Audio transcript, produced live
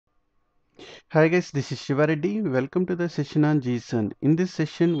Hi guys, this is Shiva Reddy. Welcome to the session on Gson. In this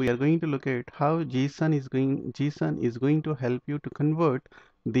session, we are going to look at how Gson is going to help you to convert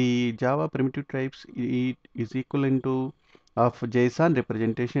the Java primitive types it is equivalent to of JSON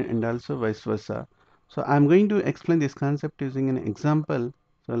representation and also vice versa. So I'm going to explain this concept using an example.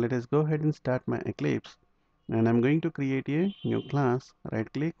 So let us go ahead and start my Eclipse, and I'm going to create a new class.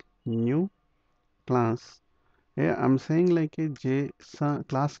 Right click, new class. Yeah, I'm saying like a JSON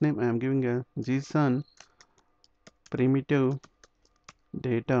class name. I am giving a JSON primitive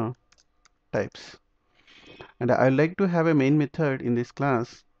data types, and I like to have a main method in this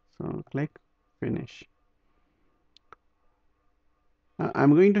class. So click finish.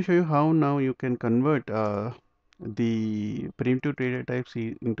 I'm going to show you how now you can convert the primitive data types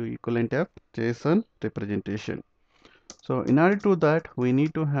into equivalent of JSON representation. So in order to that, we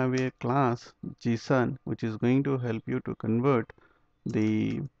need to have a class JSON which is going to help you to convert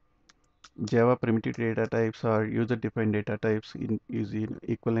the Java primitive data types or user defined data types in using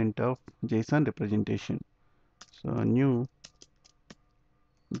equivalent of JSON representation. So new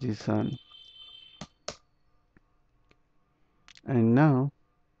Gson, and now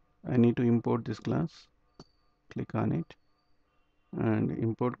I need to import this class. Click on it and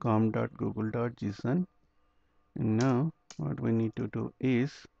import com.google.json. And now what we need to do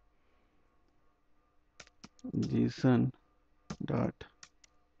is json dot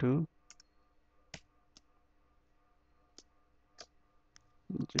to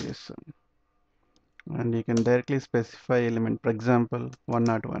json, and you can directly specify element, for example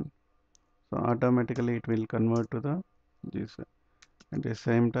 101. So automatically it will convert to the json. At the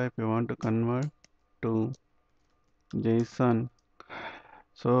same time, you want to convert to json.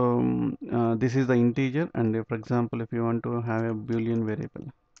 So this is the integer, and for example if you want to have a boolean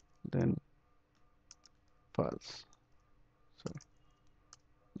variable, then false. So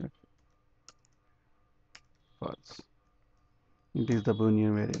if false, it is the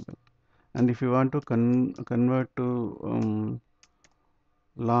boolean variable. And if you want to convert to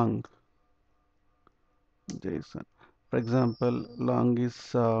long json, for example long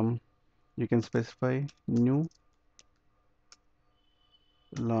is you can specify new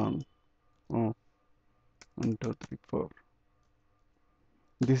long, oh, 1 2 3 4.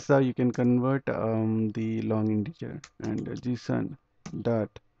 This is how you can convert the long integer. And json dot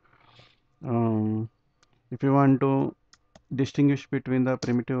if you want to distinguish between the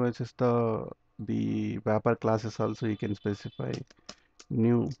primitive versus the wrapper classes, also you can specify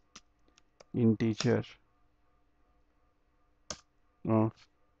new integer of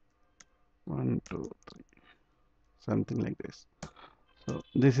 1 2 3, something like this. So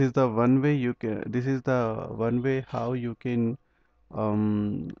this is the one way you can, this is the one way how you can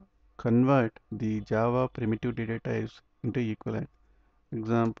um, convert the Java primitive data types into equivalent.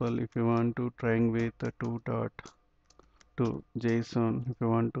 Example, if you want to trying with the 2.2 JSON, if you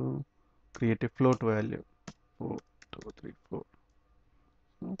want to create a float value 4 2 3 4.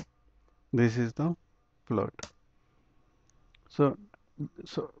 So this is the float. So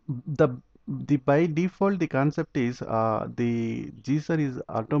the by default the concept is the JSON is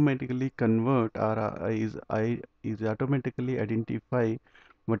automatically convert or is automatically identify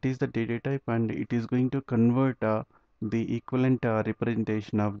what is the data type, and it is going to convert the equivalent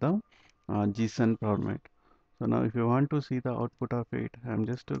representation of the JSON format. So now if you want to see the output of it, I'm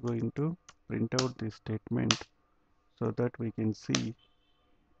just going to print out this statement so that we can see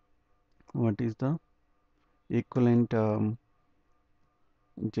what is the equivalent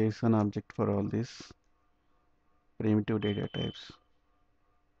JSON object for all these primitive data types.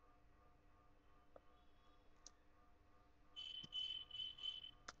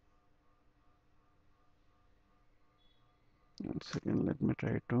 One second, let me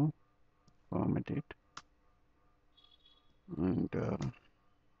try to format it. And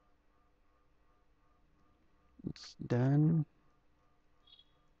it's done.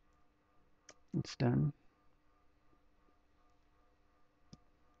 It's done.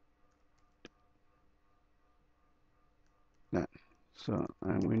 Done. So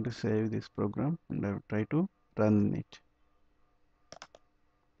I'm going to save this program and I will try to run it.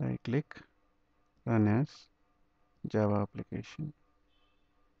 I click run as Java application.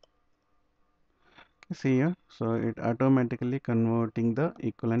 See here, so it automatically converting the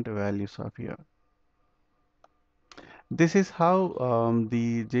equivalent values of here. This is how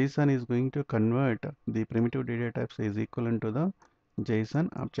the JSON is going to convert the primitive data types is equivalent to the JSON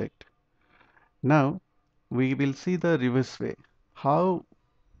object. Now we will see the reverse way, how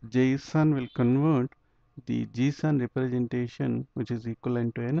JSON will convert the JSON representation which is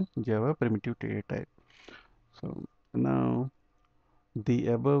equivalent to an Java primitive data type. So now The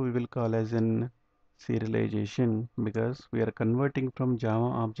above we will call as an serialization because we are converting from Java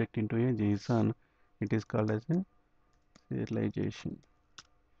object into a JSON. It is called as a serialization.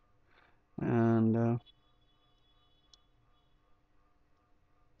 And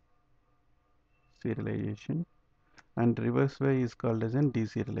serialization, and reverse way is called as an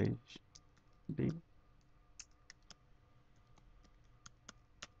deserialization. D.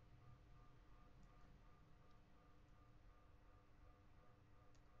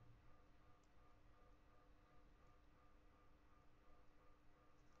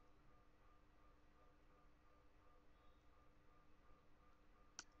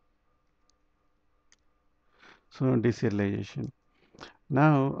 So deserialization.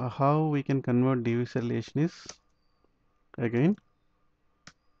 Now how we can convert deserialization is again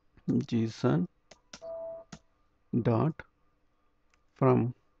JSON dot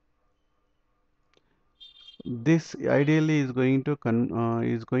from. This ideally is going to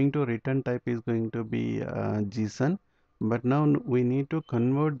return type is going to be JSON, but now we need to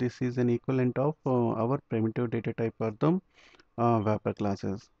convert this is an equivalent of our primitive data type for the wrapper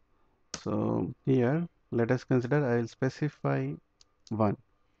classes. So here let us consider I will specify one.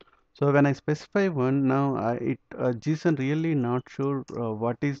 So when I specify one, now JSON really not sure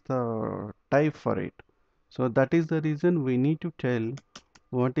what is the type for it. So that is the reason we need to tell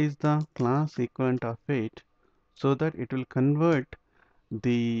what is the class equivalent of it, so that it will convert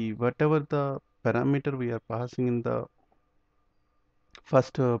the whatever the parameter we are passing in the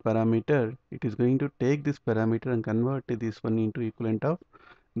first parameter. It is going to take this parameter and convert this one into equivalent of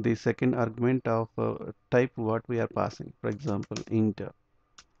the second argument of type what we are passing. For example, int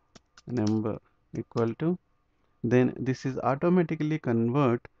number equal to, then this is automatically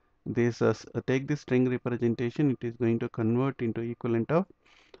convert this take this string representation, it is going to convert into equivalent of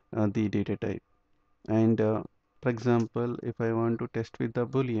the data type. And for example, if I want to test with the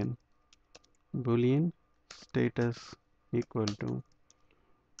boolean status equal to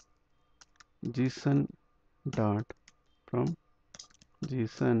Gson dot from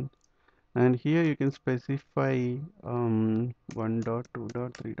Gson, and here you can specify 1 dot 2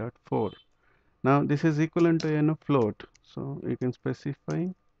 dot 3 dot 4. Now this is equivalent to float, so you can specify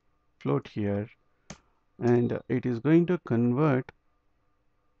float here, and it is going to convert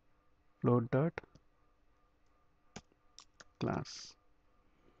float dot class.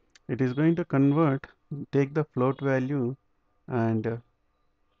 It is going to convert, take the float value, and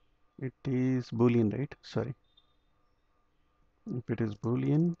it is boolean, right? Sorry, if it is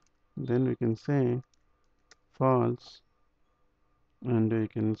boolean, then we can say false, and we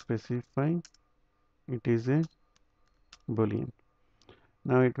can specify it is a boolean.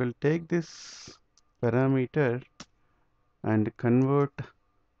 Now it will take this parameter and convert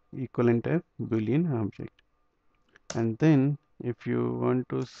equivalent of boolean object. And then if you want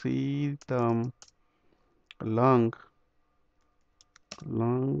to see the long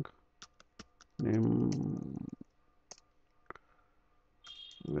name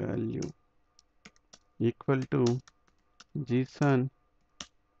value equal to Gson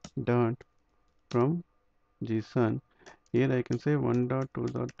dot from Gson, here I can say 1 dot 2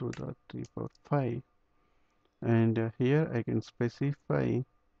 dot 2 dot 3 4 5, and here I can specify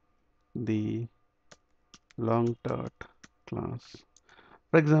the long dot class.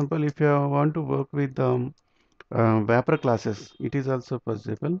 For example, if you want to work with wrapper classes, it is also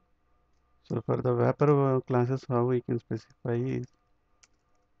possible. So for the wrapper classes, how we can specify is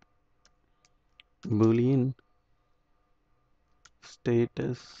boolean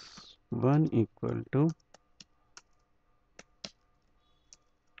status 1 equal to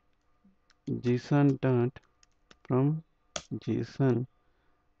Gson dot from Gson,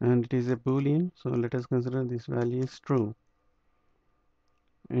 and it is a boolean, so let us consider this value is true.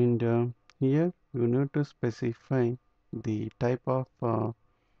 And here you need to specify the type of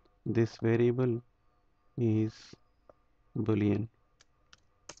this variable is boolean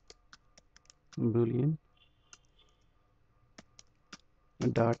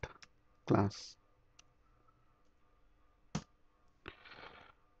dot class.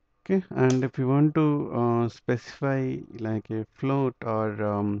 Okay, and if you want to specify like a float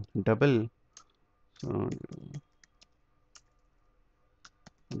or double, so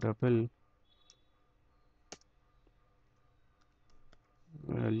double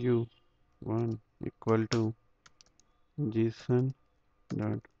value 1 equal to Json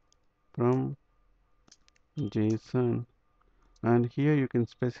dot from Json, and here you can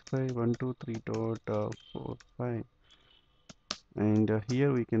specify 1 2 3 dot 4 5, and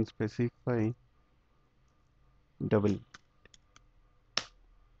here we can specify double,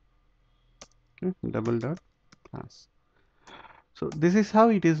 okay, double dot class. So this is how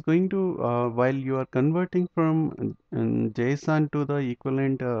it is going to, while you are converting from JSON to the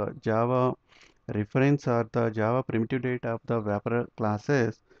equivalent Java reference or the Java primitive data of the wrapper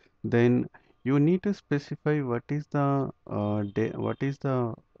classes, then you need to specify what is the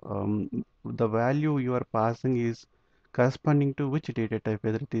value you are passing is corresponding to which data type,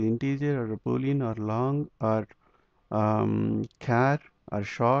 whether it is integer or boolean or long or char or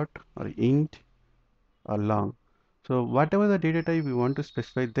short or int or long. So whatever the data type we want to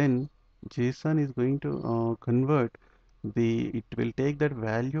specify, then JSON is going to convert it will take that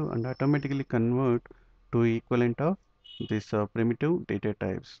value and automatically convert to equivalent of this primitive data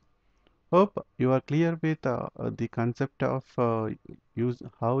types. Hope you are clear with the concept of use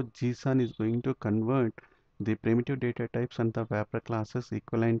how JSON is going to convert the primitive data types and the wrapper classes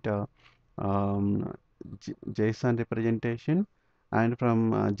equivalent um, JSON representation, and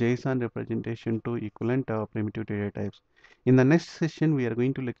from JSON representation to equivalent primitive data types. In the next session, we are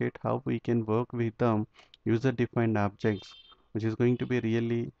going to look at how we can work with user-defined objects, which is going to be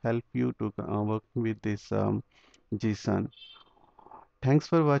really help you to work with this JSON. Thanks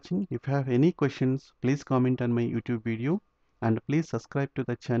for watching. If you have any questions, please comment on my YouTube video and please subscribe to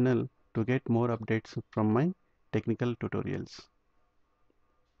the channel to get more updates from my technical tutorials.